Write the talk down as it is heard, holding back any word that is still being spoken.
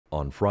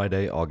On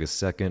Friday,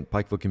 August 2nd,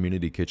 Pikeville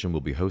Community Kitchen will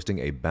be hosting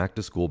a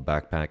back-to-school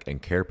backpack and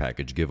care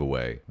package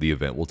giveaway. The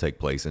event will take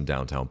place in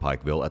downtown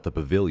Pikeville at the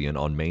Pavilion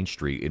on Main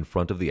Street in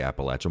front of the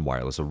Appalachian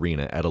Wireless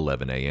Arena at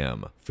 11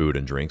 a.m. Food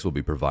and drinks will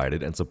be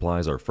provided and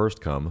supplies are first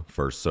come,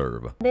 first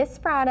serve. This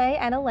Friday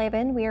at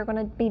 11, we are going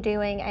to be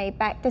doing a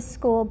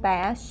back-to-school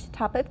bash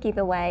type of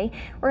giveaway.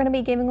 We're going to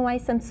be giving away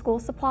some school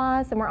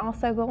supplies, and we're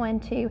also going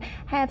to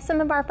have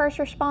some of our first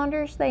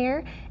responders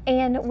there,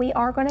 and we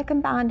are going to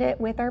combine it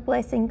with our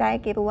blessing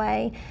bag giveaway.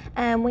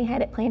 We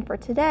had it planned for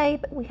today,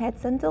 but we had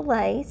some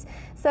delays.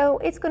 So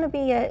it's going to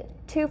be a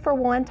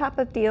 2-for-1 type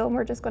of deal.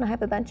 We're just going to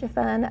have a bunch of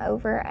fun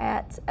over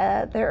at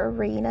the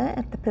arena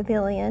at the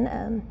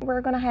Pavilion. We're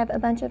going to have a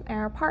bunch of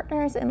our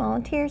partners and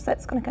volunteers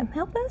that's going to come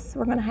help us.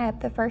 We're going to have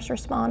the first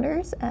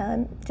responders,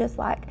 just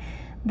like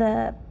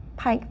the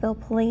Pikeville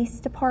Police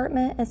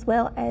Department, as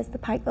well as the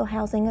Pikeville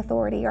Housing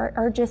Authority,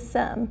 are just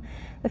some.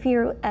 A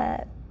few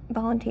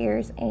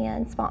volunteers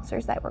and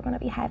sponsors that we're going to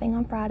be having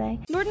on Friday.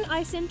 Norton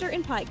Eye Center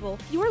in Pikeville,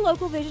 your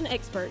local vision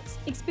experts.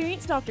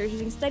 Experienced doctors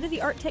using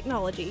state-of-the-art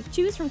technology.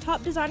 Choose from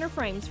top designer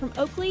frames from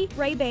Oakley,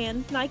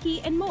 Ray-Ban,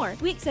 Nike, and more.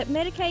 We accept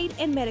Medicaid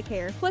and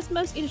Medicare, plus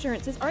most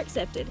insurances are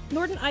accepted.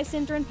 Norton Eye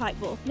Center in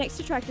Pikeville, next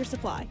to Tractor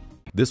Supply.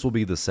 This will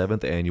be the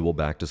 7th annual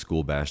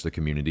back-to-school bash the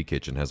Community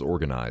Kitchen has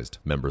organized.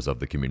 Members of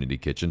the Community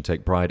Kitchen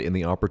take pride in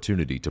the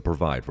opportunity to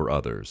provide for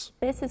others.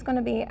 This is going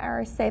to be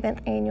our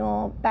 7th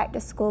annual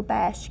back-to-school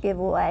bash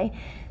giveaway.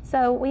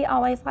 So we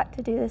always like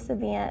to do this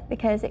event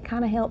because it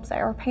kind of helps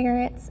our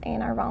parents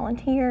and our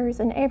volunteers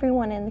and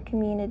everyone in the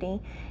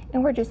community.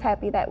 And we're just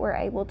happy that we're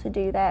able to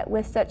do that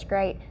with such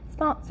great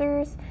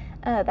sponsors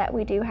that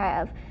we do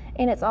have.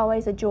 And it's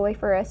always a joy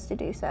for us to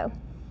do so.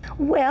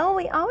 Well,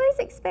 we always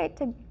expect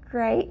a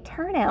great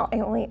turnout,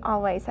 and we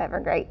always have a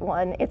great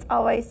one. It's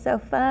always so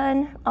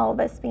fun, all of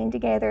us being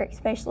together,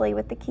 especially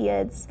with the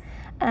kids.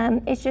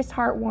 It's just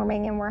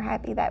heartwarming, and we're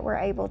happy that we're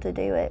able to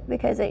do it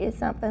because it is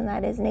something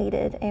that is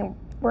needed, and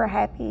we're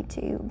happy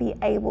to be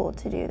able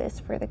to do this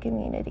for the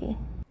community.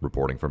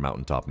 Reporting for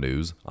Mountaintop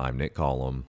News, I'm Nick Collum.